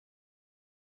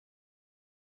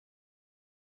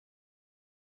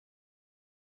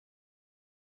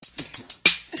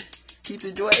Keep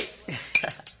it away.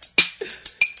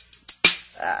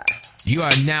 You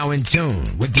are now in tune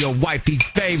with your wifey's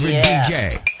favorite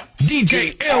DJ,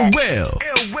 DJ Ill Will.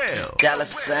 Dollar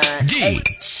sign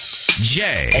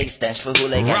DJ H stands for who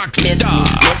they got.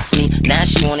 Rockstar. Miss me, now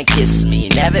she wanna kiss me.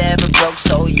 Never ever broke,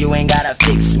 so you ain't gotta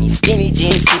fix me. Skinny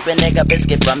jeans keep a nigga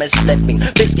biscuit from his slipping.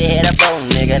 Biscuit hit a bone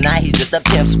nigga, now he's just a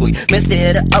pimp squeak. Mr.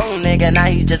 hit a old nigga, now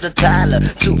he's just a Tyler.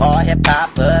 To all hip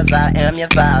hoppers, I am your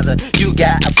father. You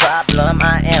got a problem,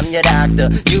 I am your doctor.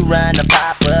 You run a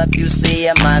pop up, you see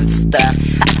a monster.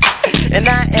 And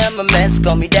I am a mess,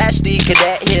 call me Dash D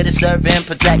Cadet, here to serve and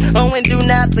protect. Oh, and do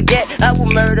not forget, I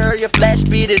will murder your flesh,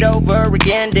 beat it over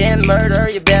again, then murder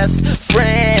your best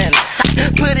friends.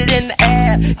 Put it in the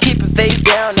air, keep it face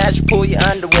down as you pull your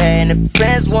underwear. And if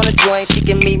friends wanna join, she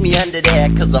can meet me under there,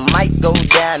 cause I might go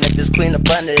down if it's clean up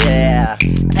under there.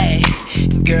 Hey,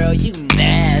 girl, you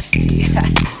nasty.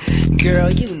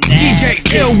 Girl, you nasty.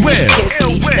 DJ Ill Will. Kiss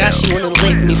me. Now she wanna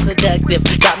lick me, seductive.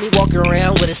 Got me walking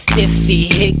around with a stiffy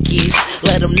hickeys.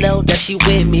 Let them know that she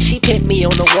with me. She pinned me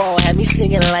on the wall, had me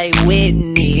singing like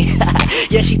Whitney.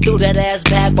 Yeah, she threw that ass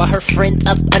back while her friend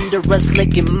up under us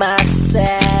licking my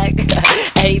sack.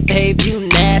 Hey, babe, you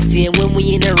nasty. And when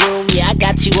we in the room, yeah, I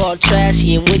got you all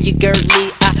trashy. And when you girt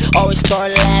me, I always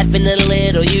start laughing a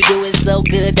little. You do it so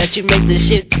good that you make the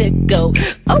shit tickle.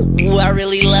 Oh, I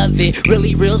really love it.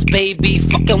 Really reals, baby.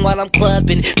 Fucking while I'm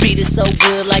clubbing. Beat it so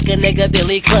good like a nigga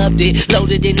Billy clubbed it.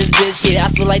 Loaded in this bitch, yeah, I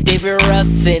feel like David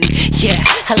Ruffin. Yeah,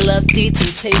 I love the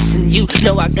temptation. You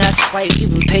know I got spite. You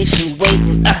been patiently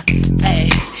waiting. Hey,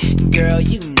 girl,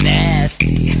 you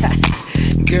nasty.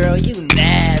 Girl, you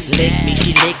nasty. Lick me,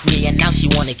 she licked me, and now she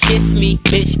wanna kiss me.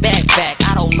 Bitch, back,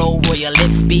 I don't know where your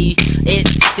lips be. It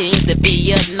seems to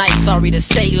be a night. Sorry to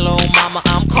say, long mama,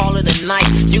 I'm calling a night.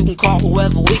 You can call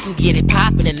whoever, we can get it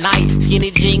poppin' tonight.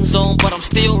 Skinny jeans on, but I'm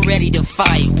still ready to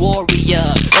fight. Warrior,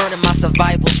 earning my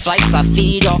survival stripes. I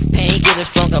feed off pain, getting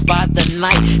stronger by the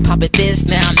night. Pop it this,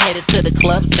 now I'm headed to the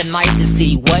club tonight to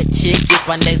see what chick is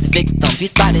my next victim. She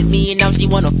spotted me, and now she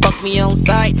wanna fuck me on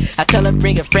sight. I tell her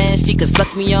bring a friend, she can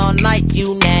suck me all night.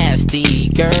 You nasty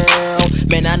girl,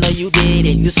 man, I know you did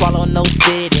it. You swallow no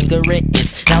spit and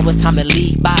goodness. Now it's time to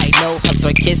leave by, no hugs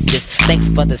or kisses. Thanks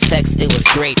for the sex, it was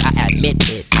great, I admit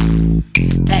it.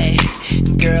 Hey,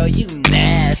 girl, you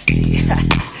nasty.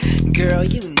 Girl,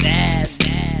 you nasty.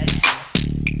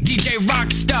 DJ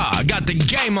Rockstar got the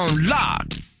game on lock.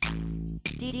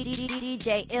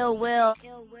 DJ Ill Will.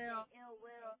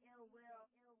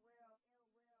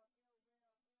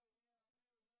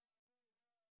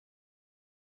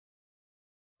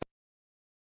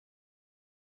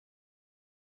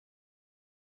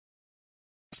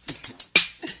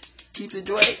 Keep it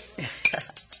away.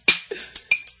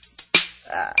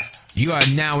 You are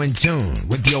now in tune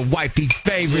with your wifey's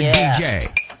favorite DJ,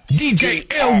 DJ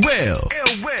Ill Will.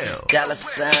 Dollar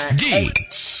sign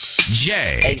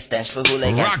DJ H stands for who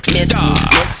they got.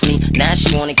 Rockstar. Miss me, now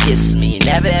she wanna kiss me.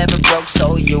 Never ever broke,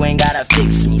 so you ain't gotta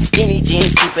fix me. Skinny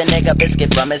jeans keep a nigga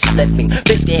biscuit from his slipping.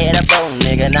 Biscuit hit a bone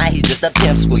nigga, now he's just a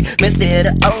pimp squeak. Mr. hit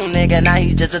a old nigga, now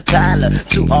he's just a Tyler.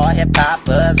 To all hip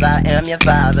hoppers, I am your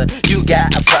father. You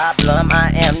got a problem,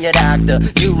 I am your doctor.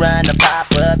 You run a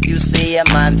pop up, you see a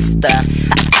monster.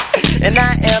 And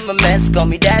I am a mess, call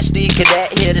me Dash D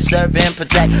Cadet, here to serve and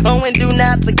protect. Oh, and do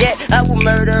not forget, I will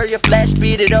murder your flesh,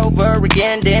 beat it over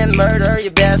again, then murder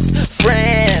your best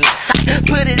friends.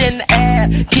 Put it in the air,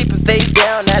 keep it face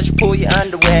down as you pull your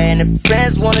underwear. And if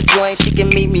friends wanna join, she can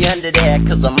meet me under there,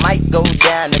 cause I might go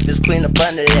down if it's clean up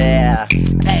under there.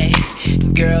 Hey,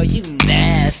 girl, you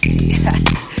nasty.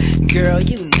 Girl,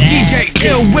 you nasty. DJ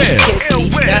Ill Will. Kiss me.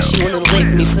 Now she wanna lick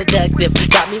me, seductive.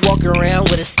 Got me walking around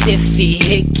with a stiffy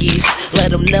hickeys.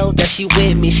 Let them know that she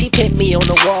with me. She pinned me on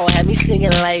the wall, had me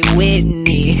singing like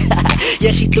Whitney.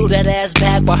 Yeah, she threw that ass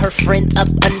back while her friend up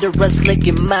under us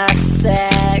licking my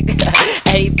sack.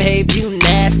 Hey, babe, you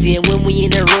nasty. And when we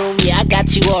in the room, yeah, I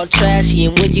got you all trashy.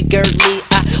 And when you girt me,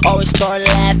 I always start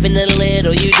laughing a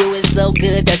little. You do it so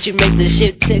good that you make the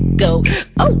shit tickle.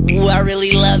 Oh, I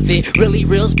really love it. Really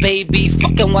reals, baby.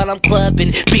 Fucking while I'm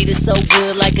clubbing. Beat it so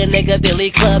good like a nigga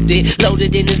Billy clubbed it.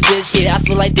 Loaded in this bitch, yeah, I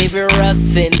feel like David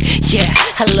Ruffin. Yeah,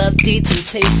 I love the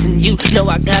temptation. You know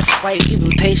I got spite. You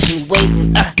been patiently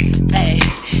waiting. Hey,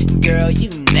 girl, you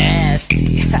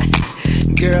nasty.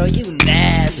 Girl, you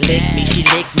nasty. Lick me, she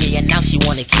licked me, and now she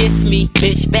wanna kiss me.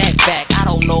 Bitch, back, I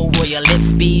don't know where your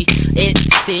lips be. It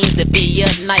seems to be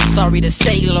a night. Sorry to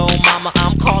say, long mama,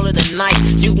 I'm calling a night.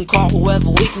 You can call whoever,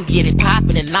 we can get it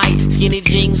poppin' tonight. Skinny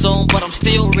jeans on, but I'm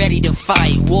still ready to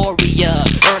fight. Warrior,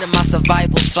 earning my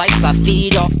survival stripes. I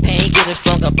feed off pain, getting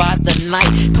stronger by the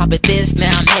night. Pop it this,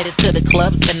 now I'm headed to the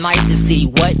club tonight to see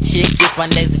what chick is my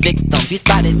next victim. She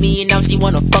spotted me and now she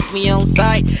wanna fuck me on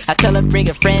sight. I tell her bring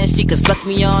a friend, she can suck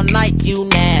me all night. You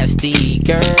nasty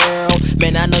girl,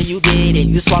 man, I know you did it.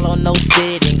 You swallow no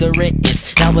spit and good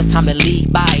riddance. Now it's time to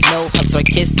leave by, no hugs or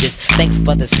kisses. Thanks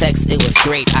for the sex, it was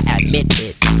great, I admit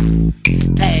it.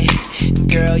 Hey,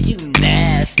 girl, you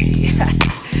nasty.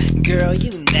 Girl,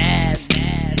 you nasty.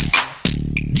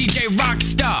 DJ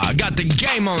Rockstar got the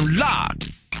game on lock.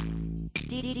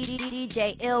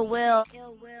 DJ Ill Will.